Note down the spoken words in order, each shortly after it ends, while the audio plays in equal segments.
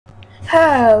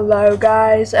Hello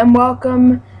guys, and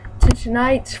welcome to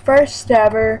tonight's first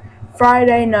ever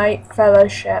Friday Night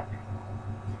Fellowship.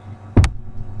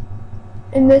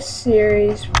 In this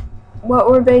series,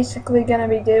 what we're basically going to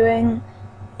be doing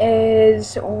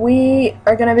is we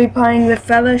are going to be playing the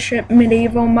Fellowship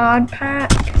Medieval mod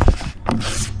pack,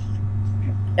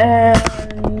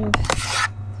 and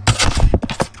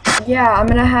yeah, I'm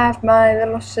going to have my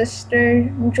little sister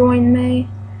join me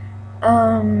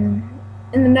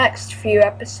in the next few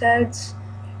episodes.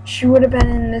 She would have been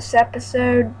in this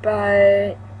episode,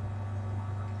 but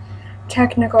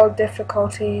technical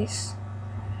difficulties.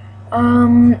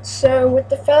 So what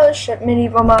the Fellowship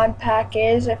Medieval mod pack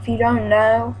is, if you don't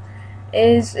know,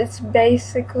 it's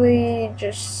basically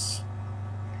just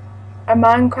a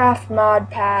Minecraft mod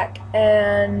pack,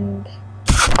 and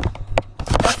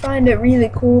I find it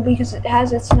really cool because it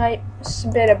has its nice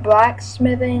bit of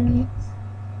blacksmithing.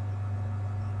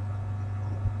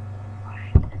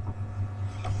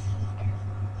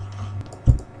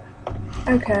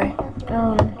 Okay,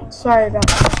 sorry about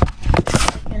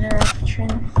that interruption.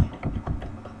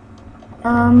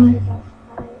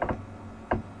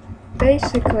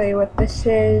 Basically what this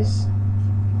is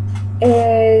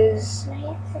yes,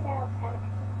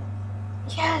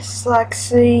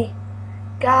 Lexi,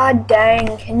 god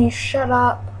dang, can you shut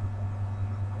up?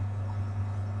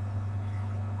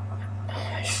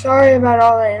 Sorry about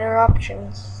all the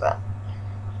interruptions.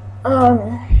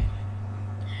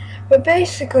 But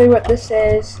basically what this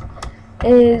is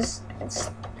it's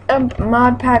a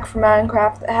mod pack for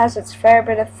Minecraft that has its fair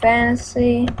bit of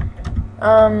fantasy,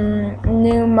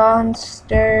 new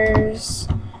monsters,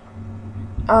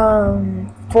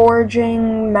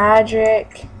 forging,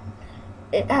 magic.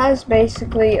 It has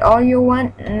basically all you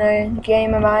want in a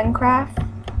game of Minecraft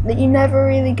that you never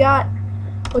really got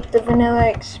with the vanilla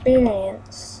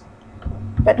experience.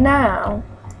 But now,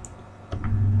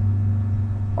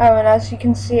 oh, and as you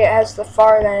can see, it has the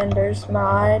Farlanders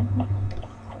mod.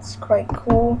 It's quite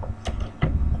cool.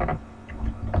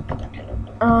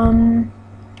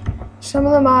 Some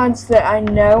of the mods that I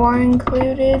know are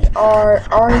included are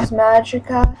Ars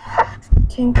Magica,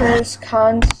 Tinker's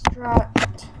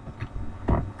Construct,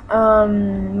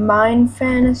 Mind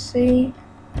Fantasy,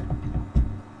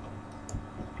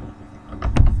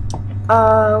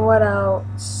 what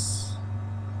else?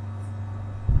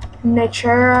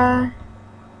 Natura,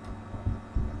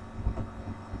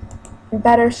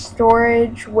 Better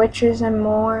Storage, Witches and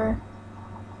More.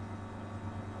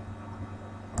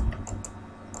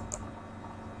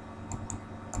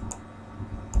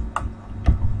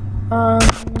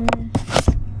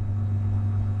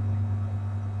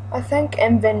 I think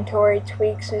Inventory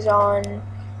Tweaks is on,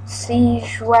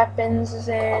 Siege Weapons is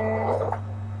in,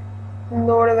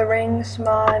 Lord of the Rings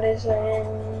mod is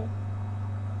in.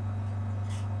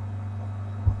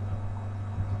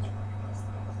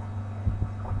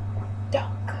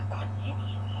 Don't click on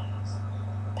any of those.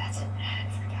 That's an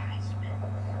advertisement.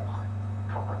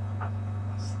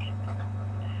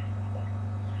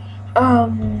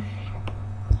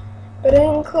 But it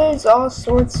includes all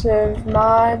sorts of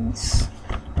mods.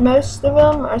 Most of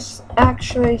them are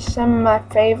actually some of my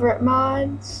favorite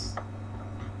mods.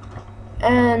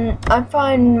 And I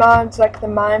find mods like the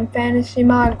Mind Fantasy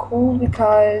mod cool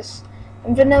because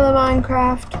in vanilla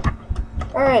Minecraft,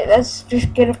 alright, let's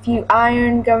just get a few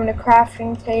iron, go in a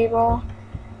crafting table,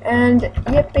 and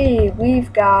yippee,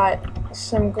 we've got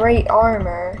some great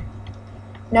armor.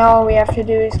 Now all we have to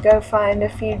do is go find a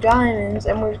few diamonds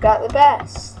and we've got the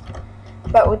best.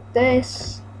 But with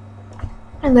this,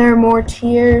 there are more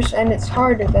tiers and it's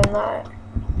harder than that.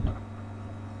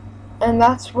 And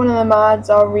that's one of the mods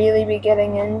I'll really be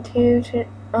getting into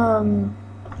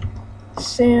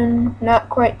soon. Not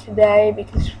quite today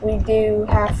because we do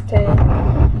have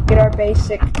to get our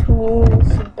basic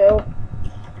tools to build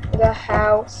the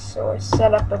house or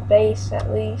set up a base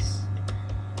at least.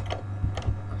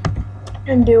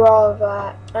 And do all of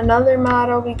that. Another mod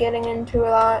I'll be getting into a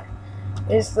lot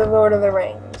is the Lord of the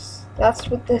Rings. That's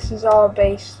what this is all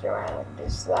based around,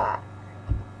 is that.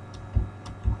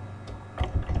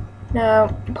 Now,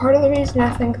 part of the reason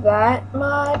I think that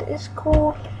mod is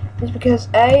cool is because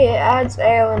A, it adds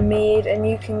ale and mead, and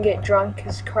you can get drunk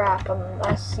as crap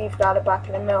unless you've got a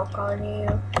bucket of milk on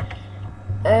you.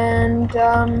 And,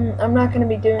 I'm not going to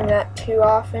be doing that too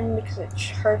often because it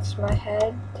hurts my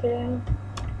head too.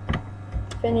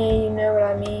 If any of you know what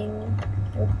I mean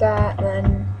with that,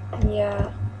 then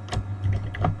yeah.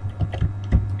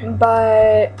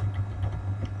 But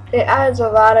it adds a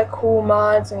lot of cool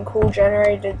mods and cool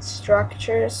generated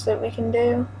structures that we can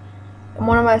do. And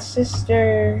one of my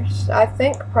sister's, I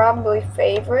think, probably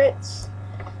favorites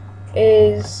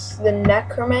is the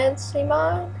necromancy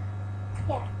mod.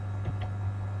 Yeah.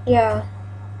 Yeah.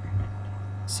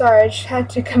 Sorry, I just had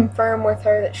to confirm with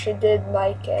her that she did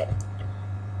like it.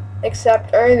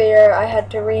 Except earlier I had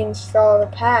to reinstall the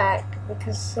pack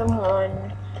because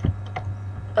someone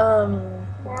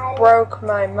broke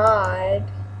my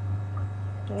mod.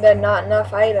 The not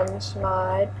enough items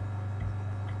mod.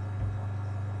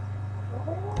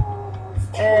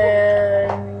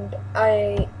 And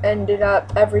I ended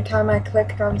up, every time I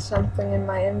clicked on something in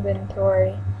my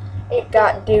inventory, it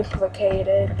got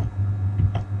duplicated.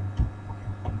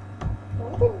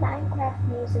 When did Minecraft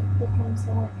music become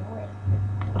so annoying?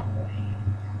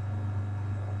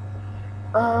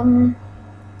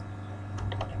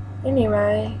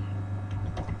 Anyway,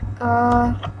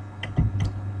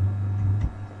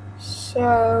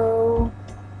 so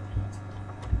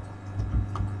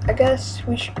I guess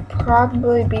we should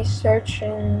probably be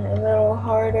searching a little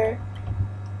harder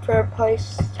for a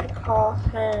place to call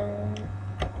home.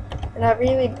 And I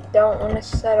really don't want to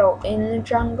settle in the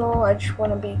jungle, I just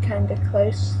want to be kind of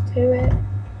close to it.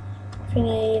 If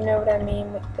you know what I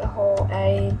mean with the whole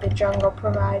A, the jungle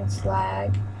provides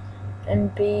lag,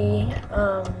 and B,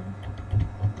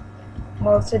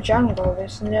 well, it's a jungle,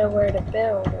 there's nowhere to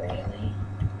build, really.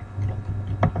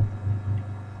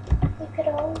 You could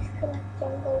always collect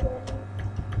jungle wood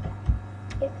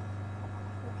if you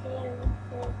can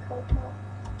and cocoa.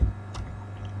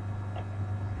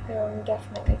 So I'm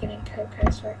definitely getting cocoa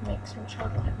so I can make some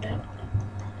chocolate milk.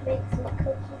 Make some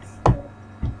cookies too.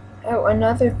 Oh,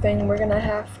 another thing we're gonna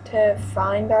have to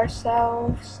find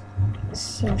ourselves is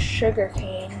some sugar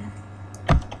cane.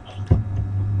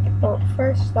 Well,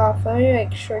 first off, let me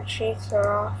make sure cheats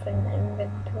are off in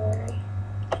inventory.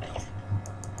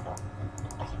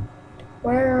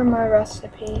 Where are my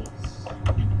recipes? Oh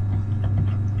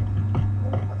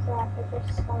crap, I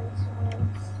just found someone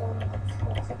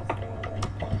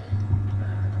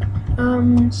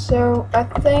So I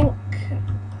think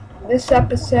this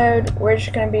episode we're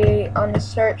just gonna be on the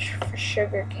search for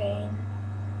sugar cane.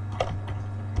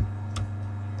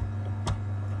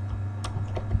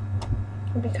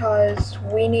 Because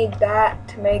we need that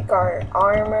to make our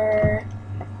armor,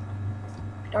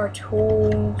 our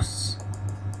tools.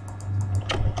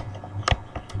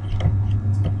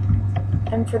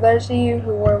 And for those of you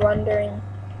who were wondering,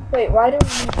 wait, why do we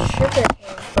need sugar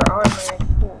cane for armor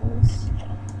and tools?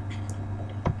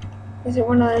 Is it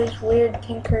one of those weird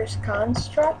Tinker's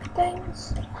Construct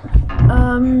things?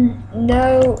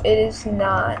 No, it is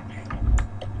not.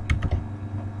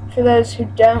 For those who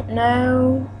don't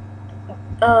know,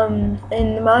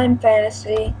 in the Mine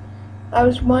Fantasy, I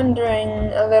was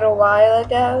wondering a little while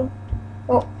ago,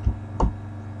 well,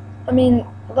 I mean,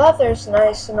 leather's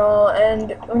nice and all,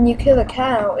 and when you kill a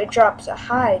cow, it drops a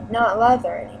hide, not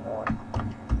leather anymore.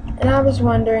 And I was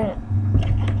wondering,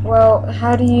 well,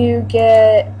 how do you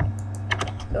get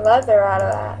leather out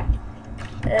of that?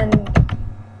 And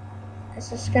is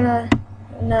this gonna,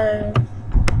 no,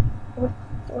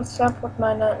 what's up with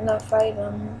my not enough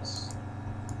items?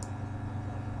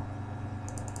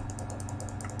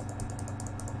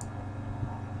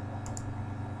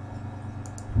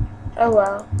 Oh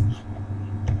well.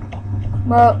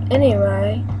 Well,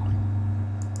 anyway,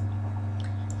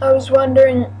 I was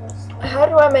wondering, how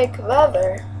do I make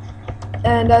leather?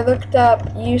 And I looked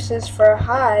up uses for a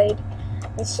hide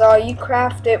and saw you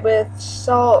craft it with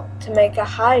salt to make a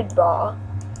hide ball,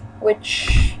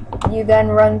 which you then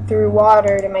run through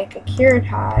water to make a cured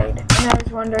hide. And I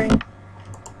was wondering,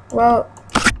 well,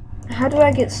 how do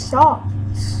I get salt?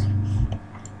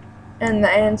 And the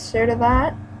answer to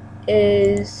that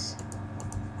is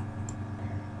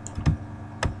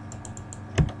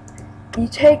you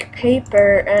take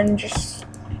paper and just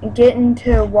get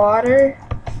into water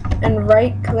and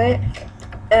right click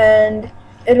and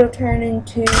it'll turn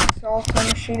into salt on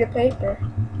a sheet of paper.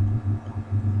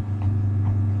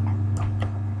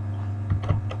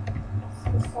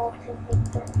 salt and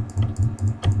paper.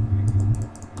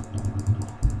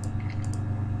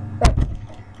 But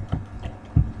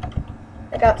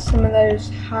I got some of those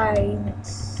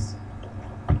hides.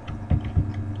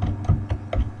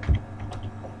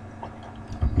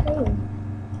 Oh,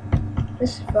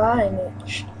 this vine,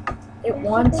 it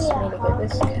wants me to get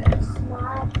this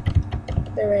cow.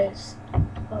 There is.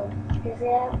 Oh, is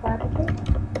there a butterbeer?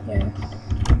 Yes.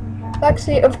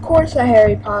 Actually, of course a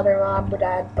Harry Potter mob would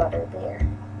add butterbeer.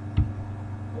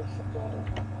 You should get it.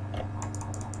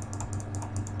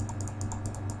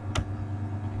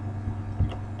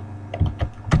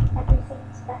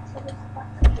 Everything's better with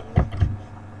butterbeer.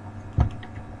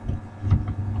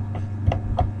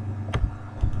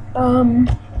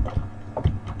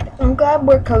 glad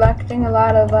we're collecting a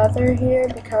lot of leather here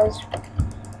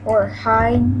or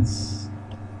hides,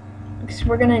 because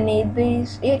we're gonna need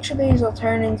these. Each of these will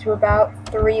turn into about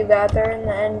 3 leather in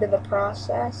the end of the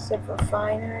process of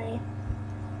refinery.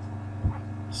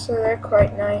 So they're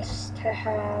quite nice to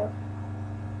have.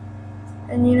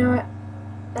 And you know what?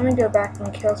 Let me go back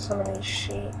and kill some of these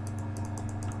sheep.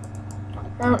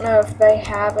 I don't know if they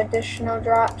have additional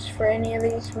drops for any of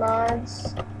these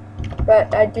mods,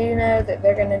 but I do know that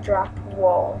they're gonna drop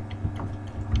wool.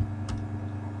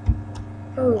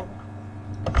 Oh,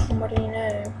 and what do you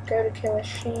know? Go to kill a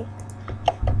sheep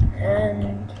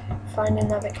and find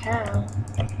another cow.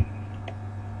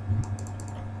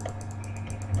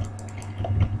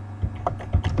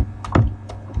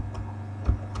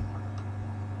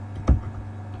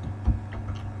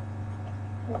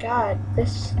 God,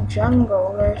 this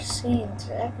jungle, there's seeds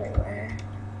everywhere.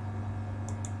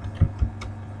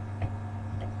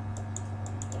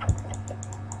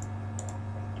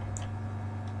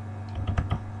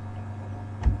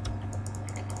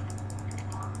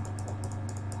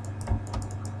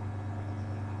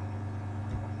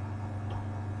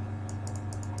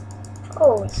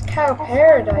 Oh, it's cow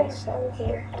paradise up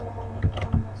here.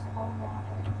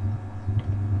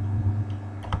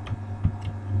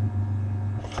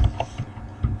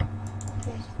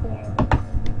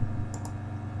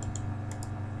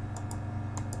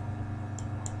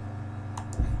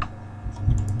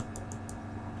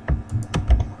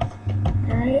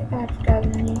 Alright, I've got a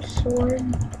new sword.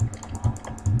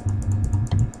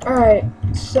 Alright,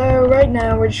 so right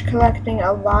now we're just collecting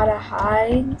a lot of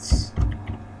hides.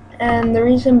 And the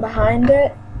reason behind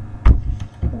it,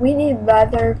 we need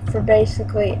leather for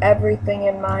basically everything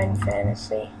in Mine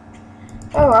Fantasy.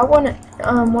 Oh, I want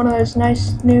one of those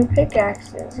nice new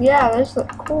pickaxes. Yeah, those look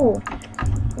cool.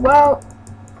 Well,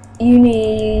 you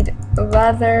need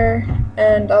leather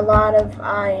and a lot of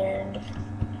iron.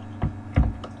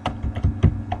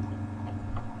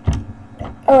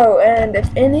 Oh, and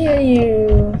if any of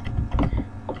you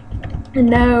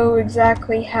know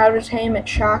exactly how to tame a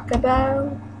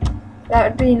chocobo,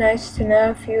 that would be nice to know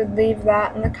if you would leave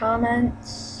that in the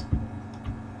comments.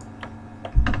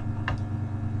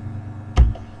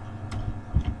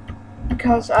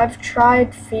 Because I've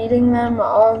tried feeding them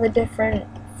all the different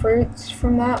fruits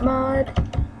from that mod,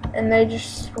 and they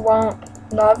just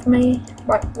won't love me.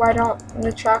 Why don't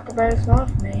the chocobos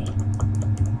love me?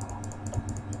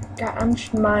 God, I'm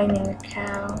just mining a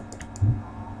cow.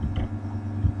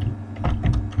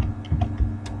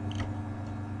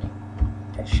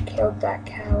 I just killed that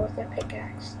cow with a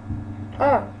pickaxe.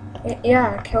 Oh,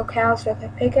 yeah, kill cows with a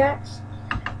pickaxe.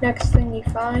 Next thing you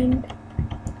find,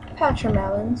 patch of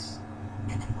melons.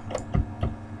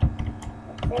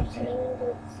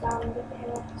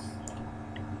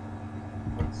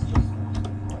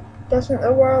 Doesn't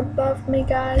the world love me,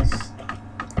 guys?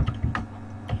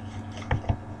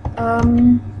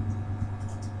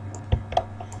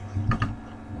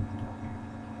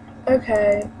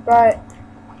 Okay, but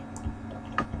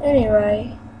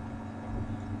anyway,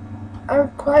 I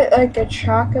would quite like a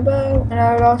chocobo, and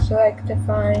I would also like to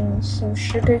find some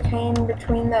sugarcane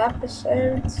between the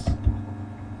episodes.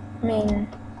 I mean,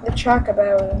 the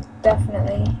chocobo will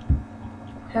definitely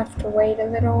have to wait a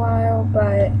little while,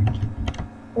 but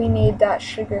we need that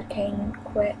sugarcane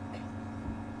quick.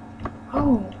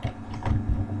 Oh,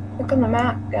 look on the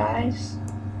map, guys.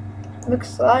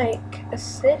 Looks like a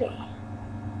city.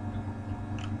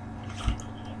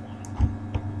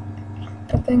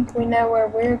 I think we know where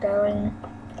we're going.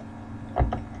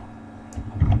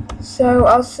 So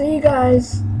I'll see you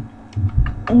guys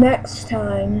next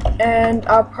time, and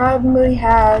I'll probably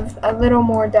have a little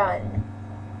more done.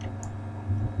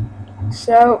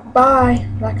 So bye.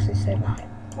 Lexi, say bye.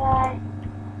 Bye.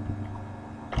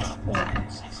 Yeah,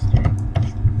 sister.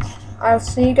 I'll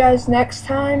see you guys next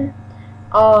time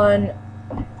on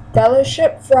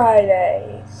Fellowship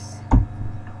Fridays.